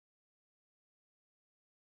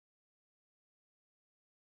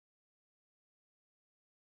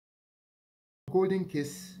Golden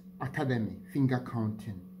Case Academy finger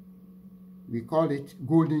counting. We call it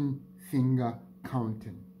golden finger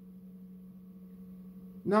counting.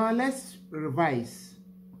 Now let's revise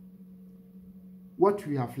what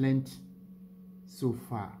we have learned so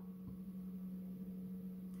far.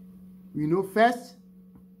 We know first,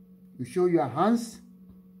 you show your hands,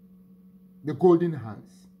 the golden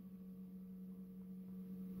hands.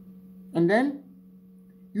 And then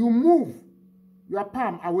you move your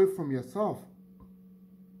palm away from yourself.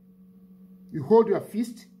 You hold your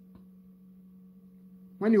fist.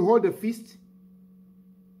 When you hold the fist,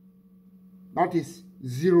 that is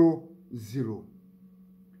 0, 0.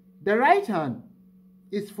 The right hand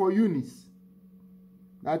is for units.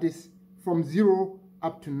 That is from 0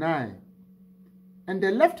 up to 9. And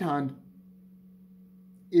the left hand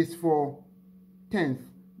is for tenth.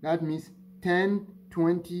 That means 10,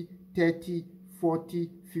 20, 30, 40,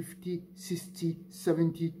 50, 60,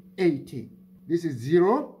 70, 80. This is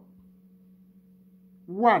 0,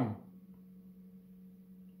 1,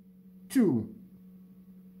 2,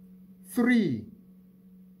 3,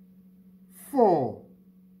 4,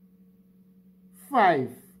 5,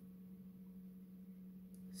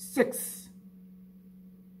 6,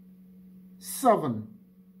 7,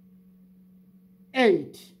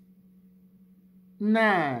 8,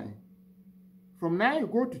 9. From 9 you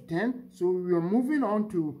go to 10, so we are moving on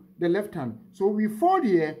to the left hand. So we fold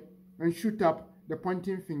here and shoot up the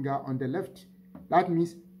pointing finger on the left. That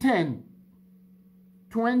means 10,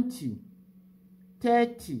 20,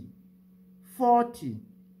 30, 40,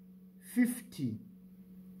 50,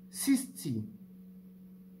 60,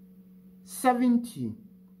 70,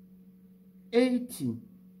 80,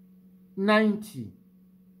 90.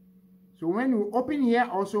 So when you open here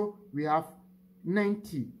also, we have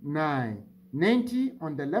 99. 90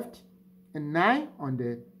 on the left and 9 on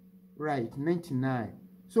the right, 99.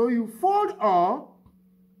 So you fold all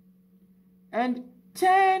and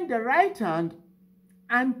turn the right hand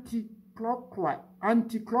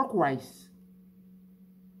anti-clockwise,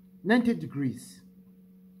 90 degrees.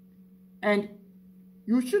 And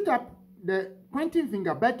you shoot up the pointing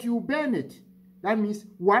finger, but you bend it. That means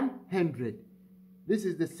 100. This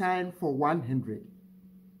is the sign for 100.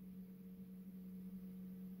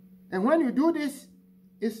 And when you do this,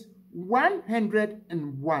 it's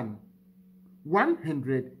 101.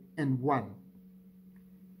 101.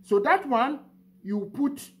 So that one, you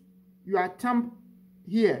put your thumb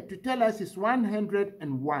here to tell us it's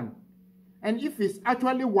 101. And if it's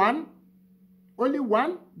actually one, only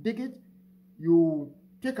one digit, you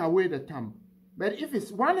take away the thumb. But if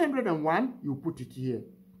it's 101, you put it here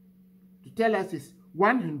to tell us it's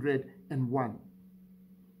 101.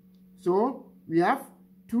 So we have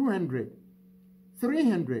 200,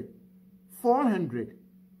 300, 400,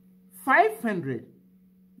 500.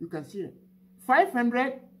 You can see it.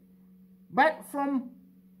 500, but from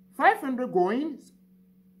 500 going,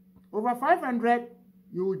 over 500,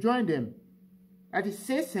 you join them. That is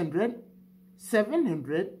 600,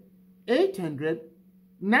 700, 800,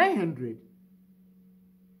 900.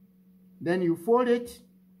 Then you fold it.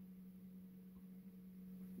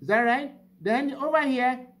 Is that right? Then over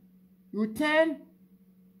here, you turn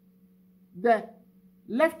the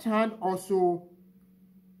left hand also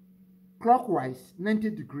clockwise,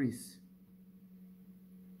 90 degrees.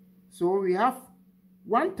 So we have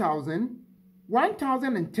 1000,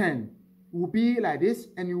 1010 will be like this,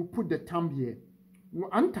 and you put the thumb here.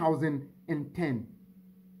 1010.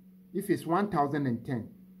 If it's 1010.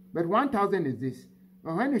 But 1000 is this.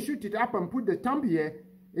 But when you shoot it up and put the thumb here,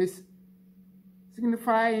 it's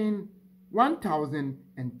signifying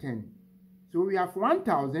 1010. So we have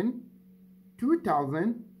 1000,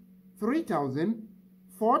 2000, 3000,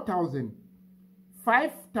 4000,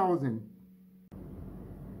 5000.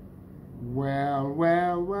 Well,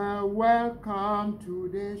 welcome to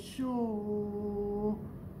the show.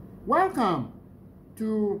 Welcome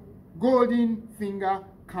to Golden Finger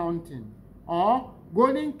Counting, or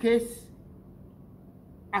Golden Case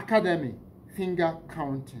Academy Finger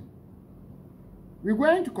Counting. We're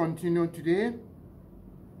going to continue today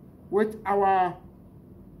with our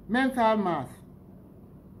mental math.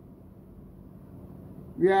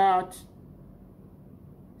 We are at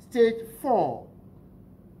stage 4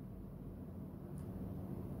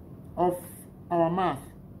 of our math.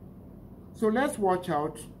 So let's watch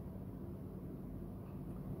out.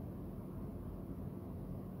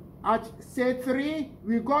 At stage 3,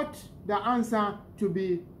 we got the answer to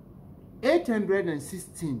be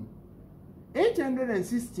 816.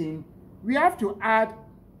 816, we have to add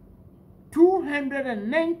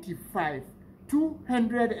 295.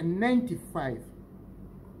 295.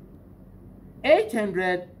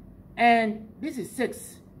 800 and this is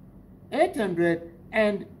 6.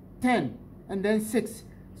 810 and then 6.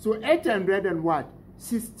 So 800 and what?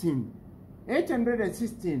 16.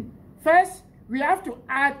 816. First, we have to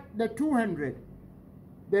add the 200,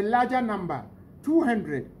 the larger number,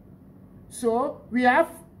 200. So we have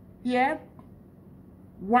here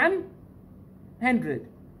 100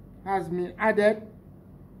 has been added,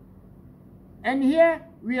 and here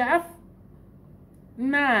we have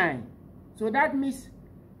 9. So that means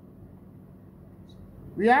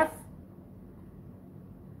we have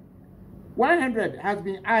 100 has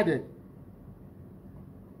been added.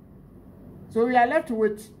 So we are left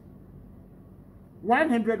with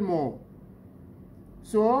 100 more.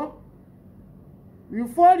 So we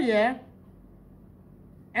fold here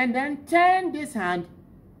and then turn this hand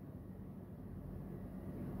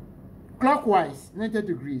clockwise 90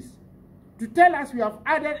 degrees to tell us we have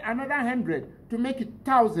added another 100 to make it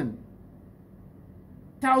 1,000.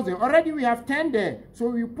 1,000. Already we have 10 there, so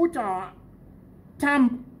we put our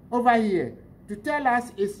thumb over here to tell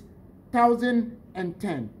us it's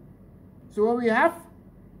 1,010. So we have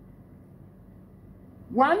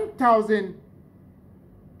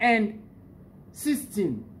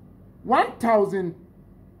 1,016.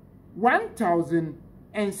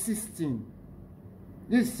 1,016.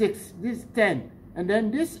 This is 6, this is 10, and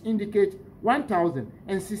then this indicates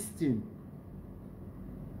 1,016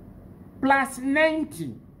 plus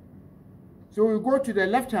 90. So we go to the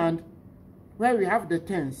left hand where we have the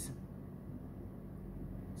tens.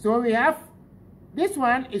 So we have, this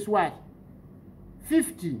one is what?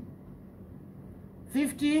 50.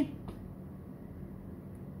 50,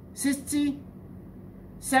 60,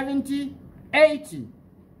 70, 80.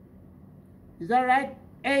 Is that right?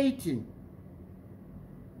 80.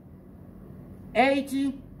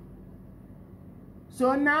 80.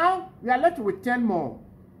 So now we are left with 10 more.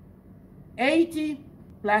 80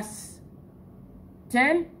 plus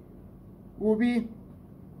 10 will be,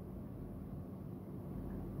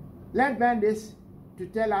 let's bend this to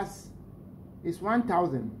tell us it's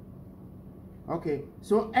 1,000. Okay,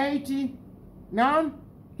 so 80. Now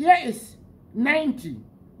here is 90.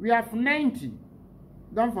 We have 90.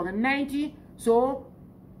 Don't forget 90. So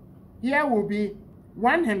here will be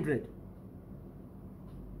 100.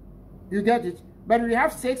 You get it? But we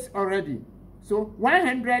have 6 already. So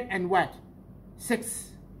 100 and what?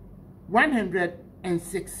 6.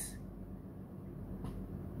 106.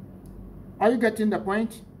 Are you getting the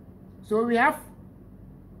point? So we have,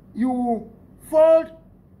 you fold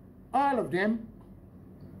all of them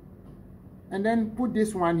and then put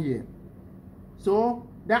this one here. So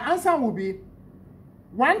the answer will be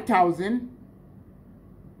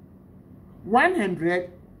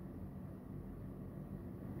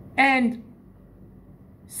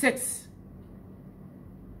 1,106.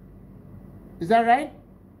 Is that right?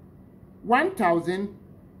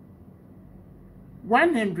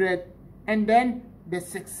 1,100 and then the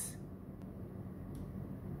 6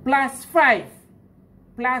 plus 5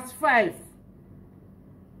 plus 5.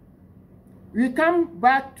 We come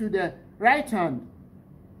back to the right hand.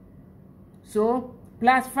 So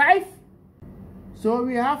plus 5. So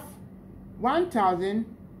we have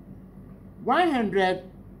 1,100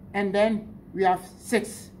 and then we have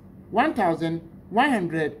 6.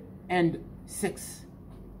 1,106.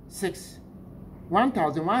 6.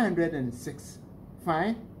 1,106.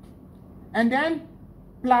 Fine. And then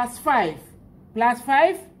plus 5. Plus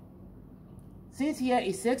 5. Since here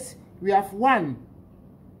is 6, we have 1,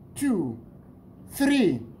 2,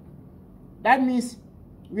 3. That means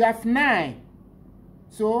we have 9.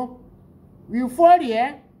 So we fold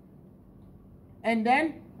here and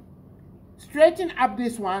then straighten up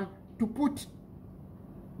this one to put,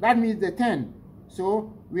 that means the 10.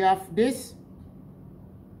 So we have this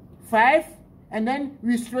 5 and then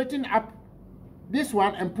we straighten up this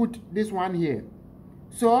one and put this one here.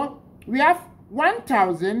 So we have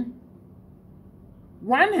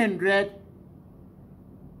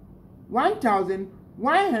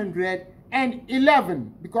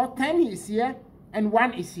 1,111 because 10 is here and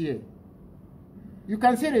 1 is here. You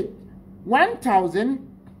can see it. 1,000.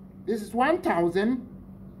 This is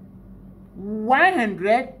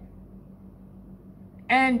 1,100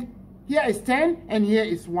 and here is 10 and here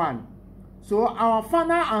is 1. So our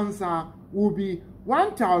final answer will be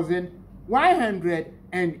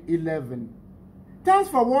 1,111. Thanks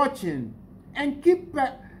for watching and keep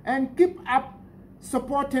up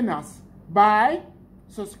supporting us by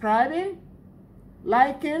subscribing,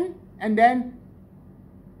 liking, and then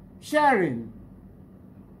sharing.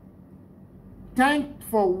 Thanks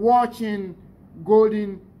for watching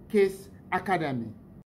Golden Case Academy.